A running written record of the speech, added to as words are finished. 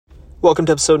Welcome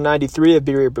to episode 93 of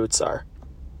Be Where Your Boots Are.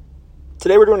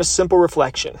 Today we're doing a simple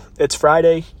reflection. It's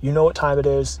Friday. You know what time it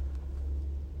is.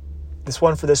 This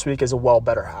one for this week is a well,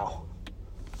 better, how.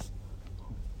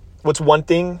 What's one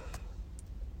thing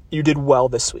you did well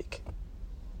this week?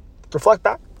 Reflect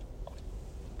back.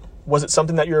 Was it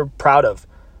something that you're proud of?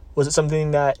 Was it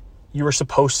something that you were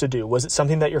supposed to do? Was it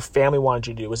something that your family wanted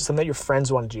you to do? Was it something that your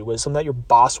friends wanted you to do? Was it something that your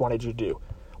boss wanted you to do?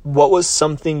 What was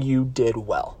something you did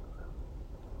well?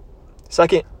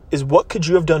 Second is, what could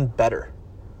you have done better?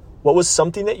 What was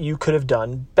something that you could have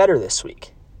done better this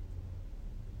week?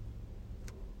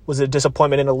 Was it a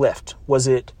disappointment in a lift? Was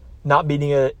it not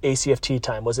meeting a ACFT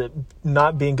time? Was it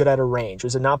not being good at a range?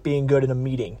 Was it not being good in a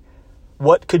meeting?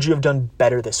 What could you have done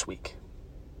better this week?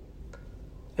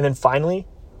 And then finally,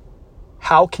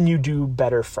 how can you do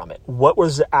better from it? What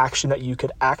was the action that you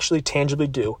could actually tangibly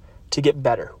do to get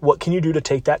better? What can you do to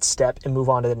take that step and move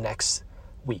on to the next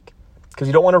week? Because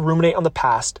we don't want to ruminate on the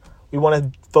past. We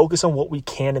want to focus on what we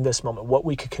can in this moment, what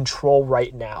we can control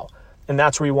right now. And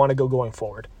that's where we want to go going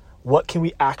forward. What can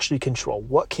we actually control?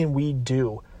 What can we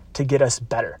do to get us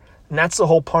better? And that's the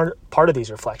whole part of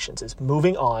these reflections, is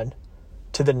moving on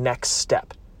to the next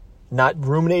step. Not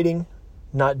ruminating,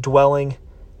 not dwelling,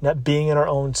 not being in our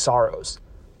own sorrows.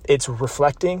 It's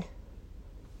reflecting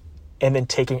and then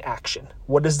taking action.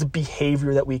 What is the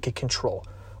behavior that we could control?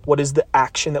 What is the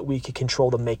action that we could control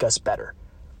to make us better?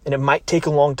 And it might take a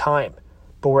long time,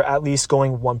 but we're at least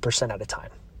going 1% at a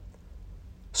time.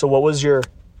 So what was your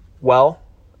well,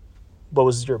 what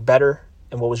was your better,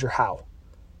 and what was your how?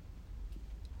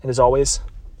 And as always,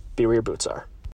 be where your boots are.